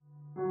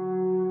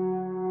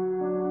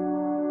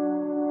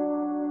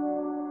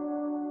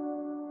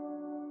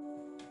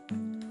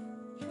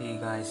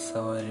guys,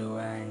 how are you?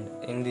 And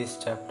in this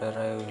chapter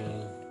I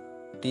will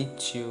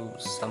teach you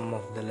some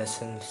of the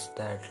lessons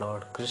that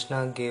Lord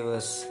Krishna gave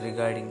us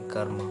regarding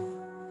karma.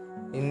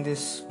 In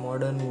this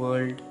modern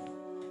world,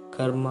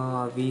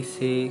 we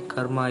say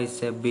karma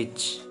is a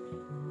bitch,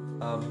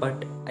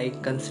 but I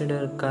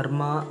consider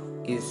karma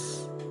is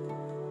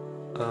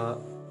a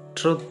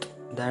truth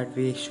that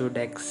we should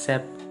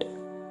accept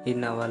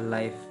in our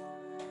life.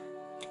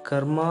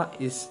 Karma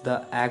is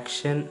the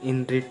action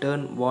in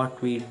return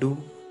what we do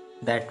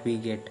that we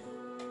get.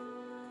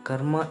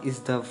 Karma is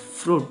the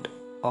fruit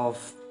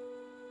of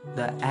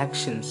the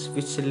actions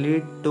which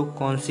lead to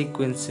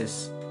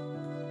consequences,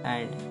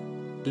 and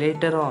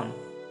later on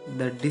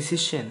the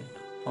decision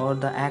or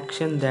the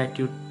action that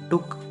you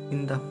took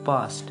in the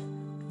past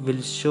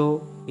will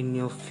show in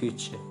your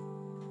future.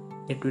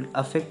 It will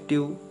affect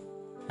you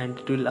and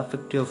it will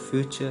affect your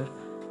future,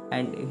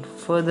 and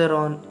further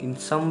on in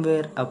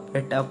somewhere up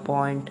at a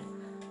point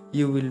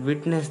you will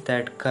witness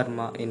that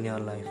karma in your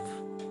life.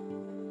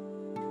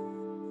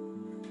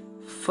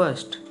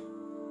 First,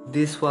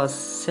 this was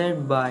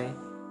said by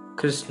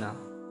Krishna,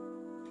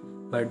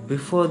 but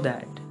before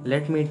that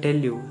let me tell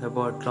you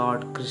about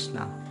Lord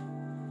Krishna.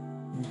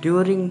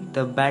 During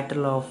the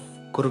battle of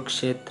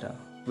Kurukshetra,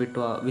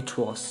 which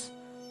was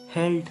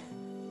held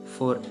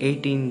for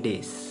 18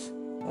 days,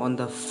 on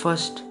the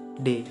first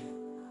day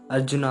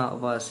Arjuna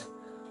was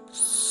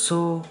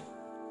so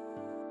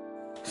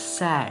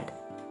sad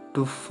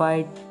to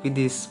fight with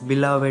his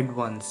beloved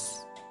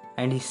ones,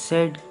 and he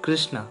said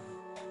Krishna,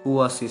 who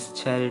was his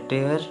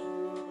charioteer,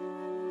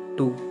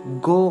 to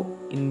go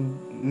in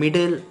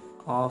middle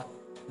of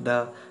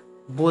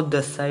both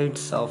the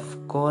sides of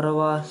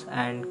Kauravas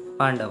and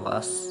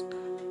Pandavas,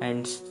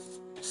 and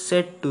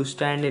said to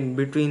stand in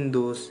between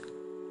those,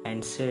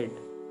 and said,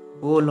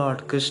 "O Lord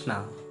Krishna,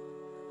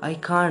 I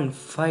can't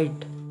fight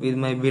with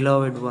my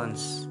beloved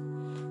ones.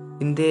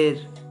 In there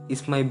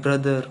is my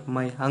brother,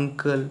 my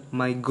uncle,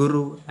 my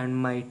guru and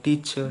my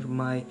teacher,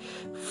 my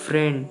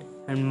friend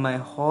and my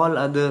all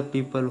other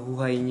people who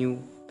I knew.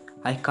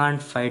 I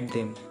can't fight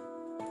them.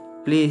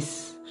 Please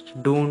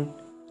don't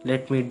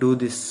let me do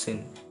this sin."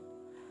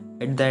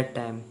 At that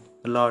time,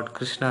 Lord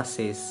Krishna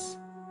says,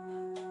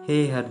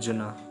 "Hey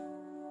Arjuna,"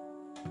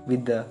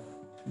 with the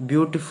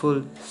beautiful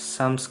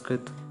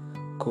Sanskrit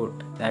quote,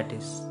 that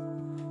is,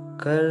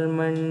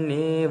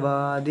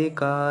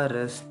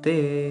 "Karmanyevadhikaraste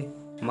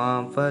ma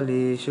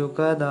phaleshu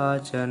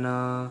kadachana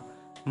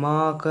ma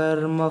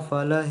karma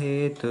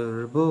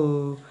phalaheturvo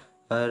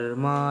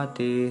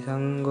karmate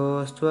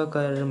sangostva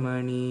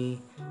karmani."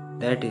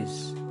 That is,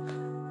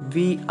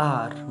 we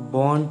are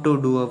born to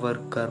do our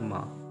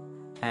karma,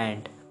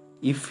 and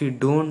if we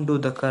don't do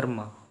the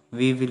karma,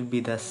 we will be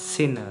the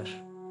sinner.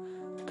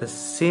 The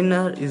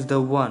sinner is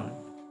the one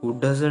who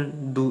doesn't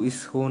do his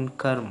own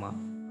karma.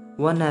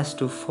 One has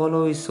to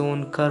follow his own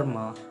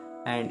karma,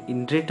 and in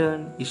return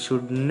he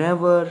should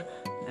never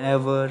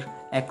ever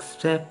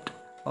accept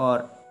or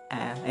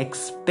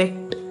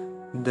expect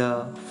the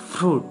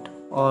fruit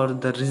or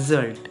the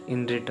result in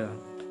return.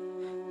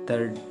 The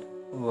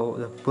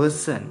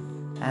person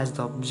has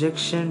the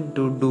objection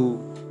to do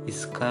his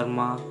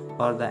karma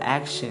or the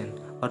action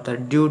or the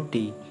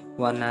duty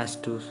one has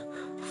to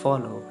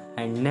follow,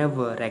 and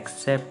never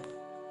accept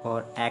or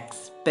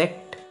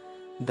expect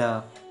the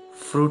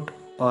fruit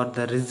or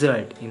the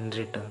result in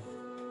return.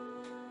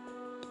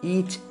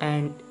 Each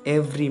and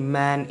every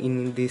man in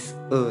this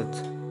earth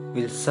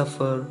will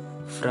suffer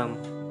from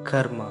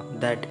karma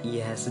that he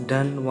has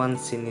done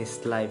once in his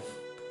life.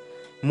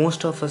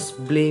 Most of us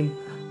blame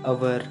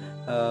our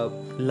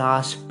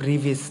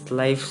previous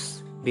lives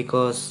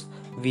because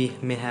we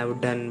may have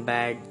done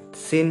bad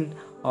sin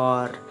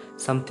or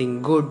something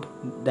good.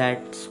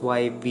 That's why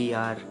we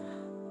are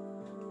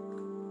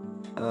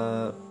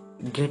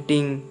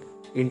getting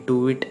into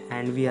it,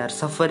 and we are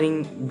suffering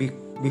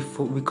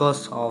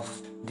because of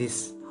this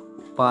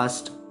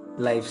past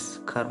life's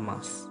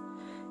karmas.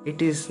 It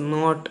is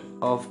not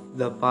of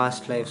the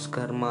past life's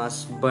karmas,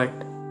 but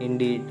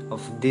indeed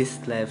of this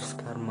life's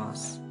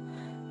karmas.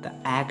 The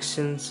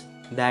actions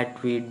that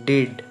we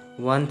did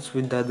once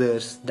with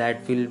others that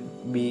will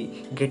be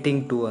getting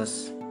to us.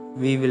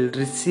 We will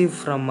receive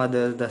from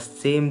others the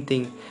same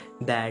thing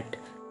that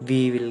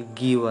we will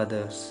give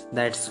others.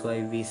 That's why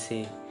we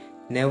say,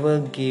 never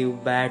give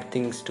bad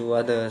things to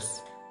others.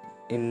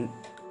 In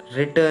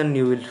return,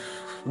 you will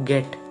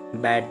get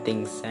bad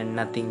things and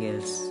nothing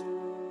else.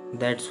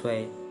 That's why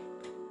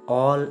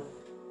all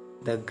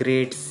the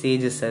great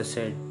sages have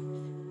said,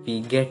 we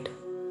get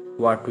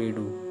what we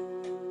do.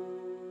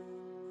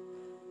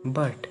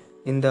 But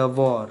in the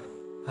war,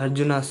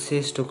 Arjuna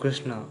says to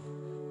Krishna,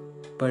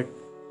 but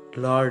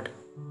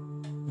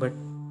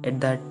at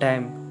that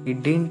time he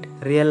didn't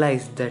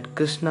realize that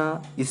Krishna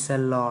is a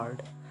Lord,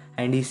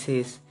 and he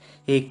says,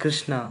 "Hey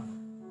Krishna,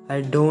 I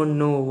don't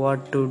know what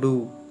to do.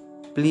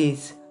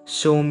 Please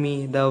show me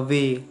the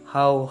way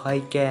how I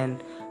can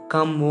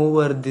come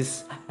over this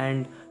and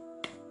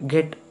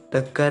get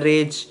the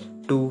courage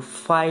to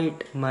fight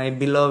my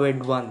beloved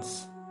ones."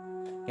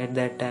 At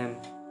that time,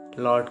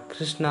 Lord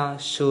Krishna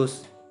shows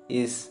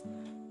is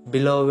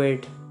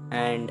beloved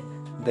and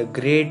the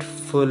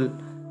grateful.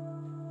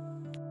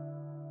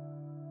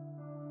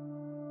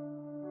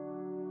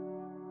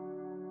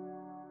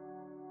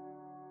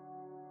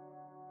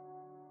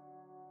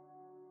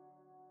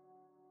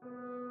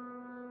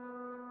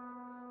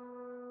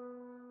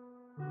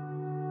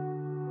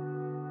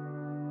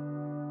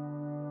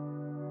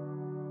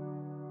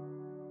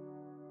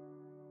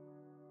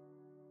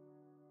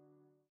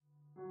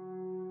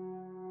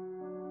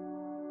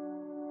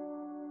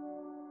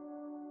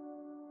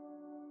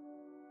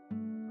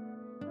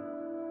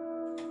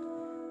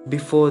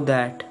 Before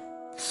that,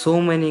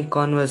 so many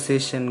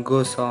conversation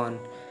goes on.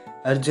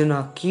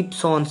 Arjuna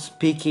keeps on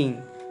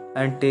speaking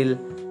until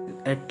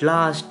at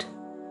last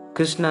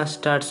Krishna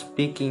starts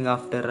speaking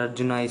after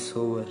Arjuna is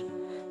over.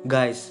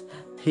 Guys,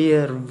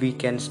 here we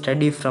can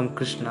study from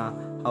Krishna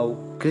how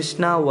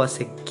Krishna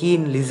was a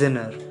keen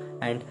listener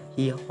and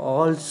he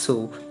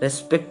also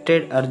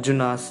respected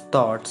Arjuna's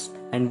thoughts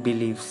and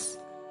beliefs.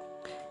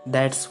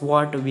 That's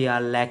what we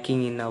are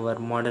lacking in our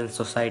modern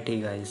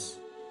society, guys.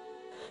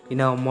 In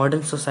our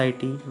modern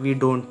society, we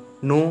don't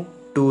know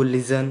to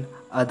listen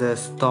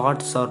others'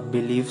 thoughts or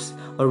beliefs,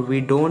 or we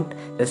don't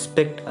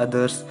respect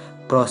others'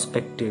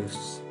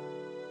 perspectives.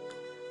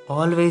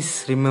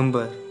 Always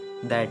remember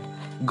that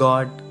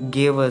God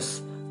gave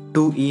us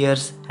 2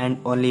 ears and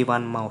only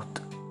one mouth.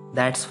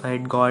 That's why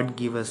God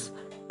gave us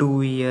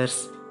 2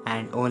 ears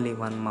and only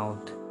one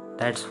mouth.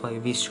 That's why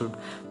we should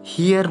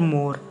hear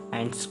more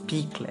and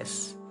speak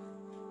less.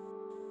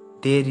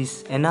 There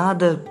is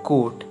another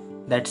quote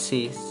that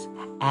says,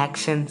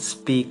 actions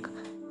speak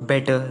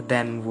better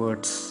than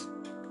words.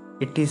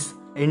 It is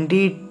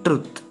indeed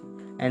truth,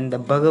 and the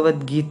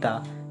Bhagavad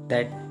Gita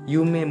that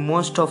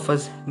most of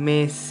us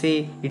may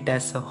say it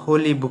as a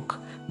holy book,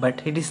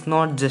 but it is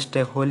not just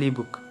a holy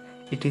book,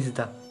 it is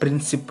the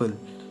principle.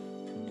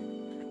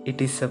 It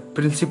is a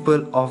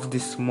principle of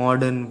this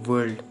modern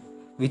world,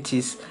 which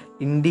is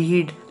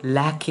indeed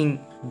lacking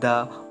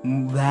the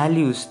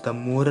values, the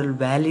moral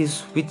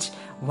values which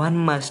one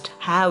must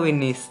have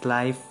in his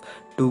life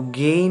to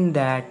gain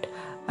that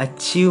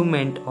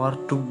achievement or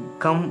to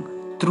come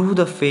through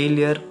the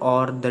failure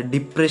or the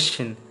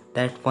depression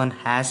that one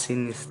has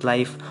in his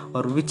life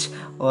or which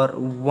or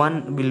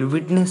one will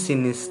witness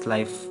in his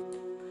life.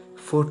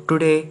 For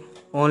today,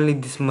 only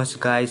this much,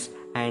 guys,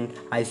 and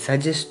I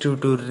suggest you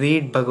to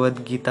read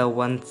Bhagavad Gita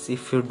once.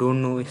 If you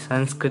don't know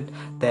Sanskrit,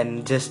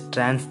 then just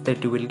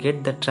translate. You will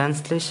get the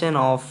translation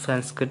of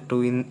Sanskrit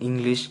to in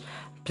English.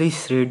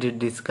 Please read it,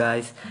 this,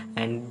 guys.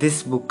 And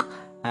this book,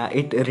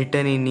 it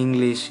written in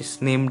English,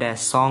 is named as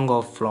Song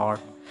of Lord.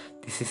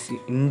 This is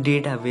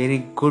indeed a very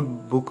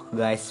good book,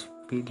 guys.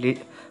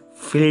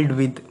 Filled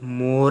with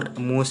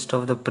most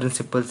of the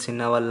principles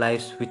in our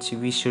lives which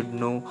we should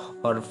know,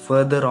 or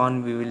further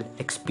on we will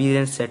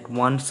experience at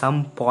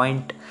some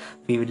point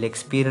we will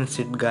experience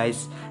it,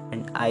 guys.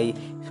 And I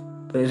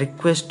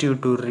request you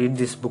to read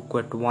this book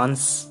at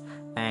once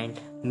and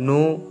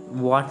know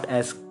what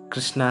as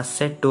Krishna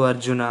said to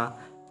Arjuna,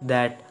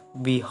 that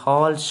we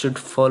all should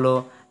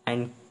follow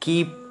and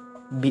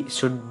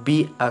should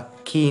be a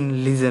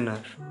keen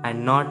listener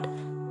and not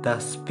the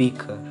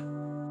speaker.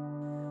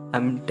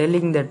 I'm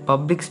telling that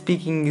public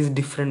speaking is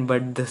different,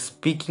 but the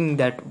speaking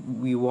that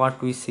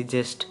we say,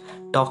 just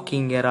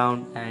talking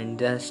around and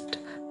just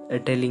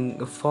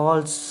telling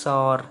false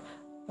or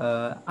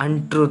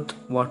untruth,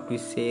 what we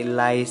say,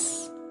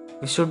 lies,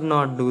 we should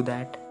not do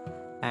that.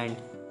 And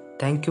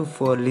thank you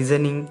for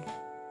listening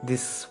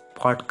this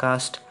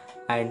podcast,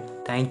 and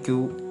thank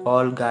you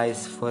all,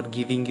 guys, for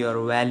giving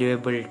your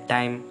valuable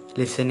time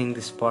listening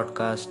this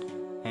podcast.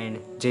 And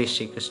Jai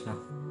Shri Krishna.